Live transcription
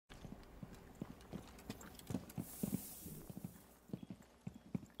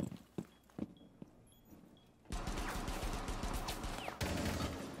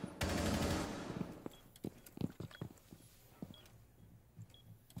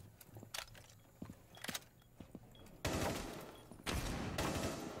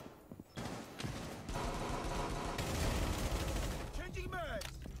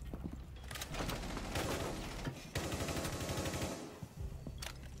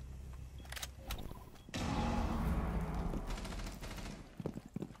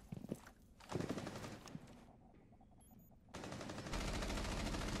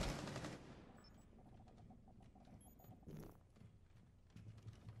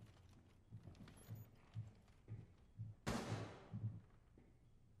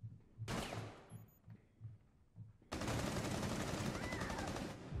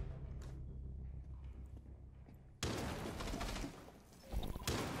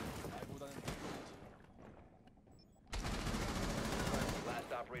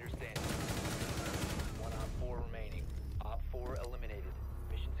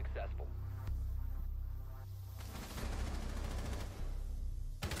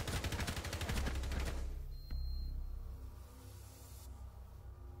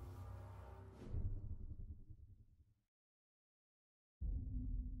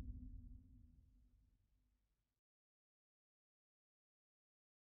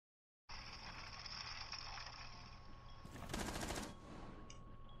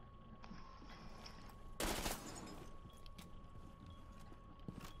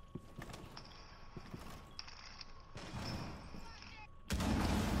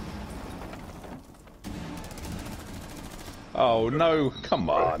Oh no, come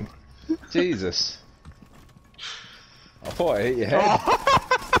on. Jesus. I thought I hit your head.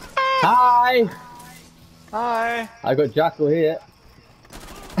 Hi! Hi! I got Jackal here.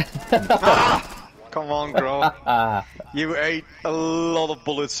 Come on, girl. You ate a lot of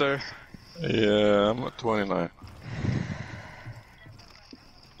bullets, sir. Yeah, I'm at 29.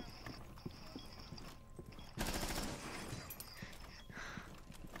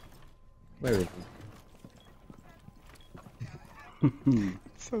 Where is he?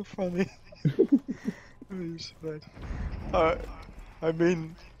 So funny. I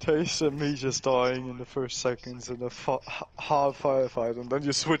mean, Taste and me just dying in the first seconds in a hard firefight, and then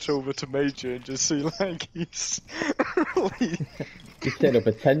you switch over to Major and just see like he's really, Just set up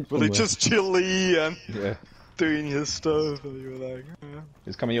a tent really somewhere. just chilly and Yeah. doing his stuff, and you were like,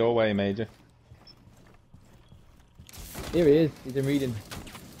 It's coming your way, Major. Here he is, he's in reading.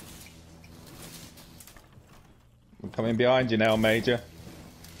 We're coming behind you now, Major.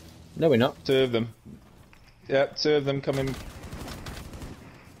 No, we're not. Two of them. Yep, two of them coming.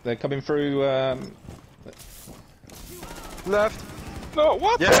 They're coming through. left. No,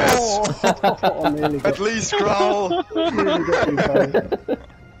 what? Yes. Oh, nearly got, At least growl. nearly got you both.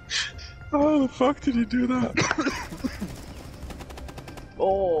 How the fuck did you do that?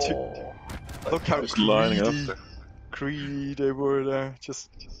 Oh. Look how Just lining up there. greedy they were there. Just.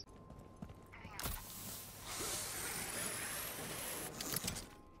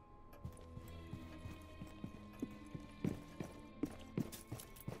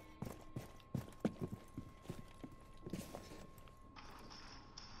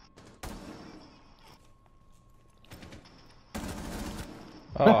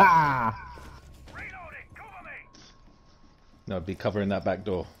 Oh. No, be covering that back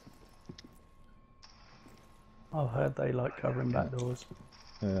door. I've heard they like covering back doors.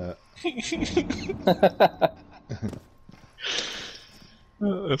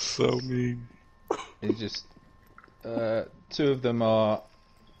 That's so mean. It's just two of them are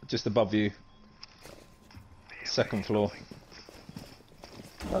just above you. Second floor.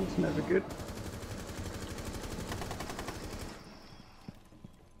 That's never good.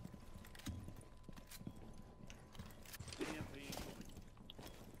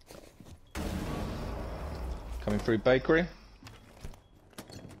 Coming through bakery.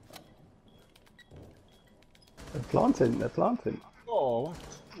 They're planting, they're planting. Oh, what?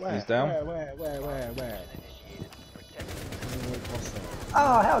 Where? He's down. Where?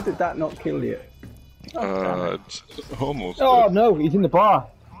 Ah, how did that not kill you? It's almost. Oh no, he's in the bar.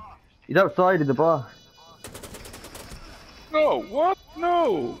 He's outside in the bar. No, what?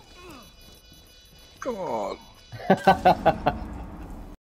 No! Come on.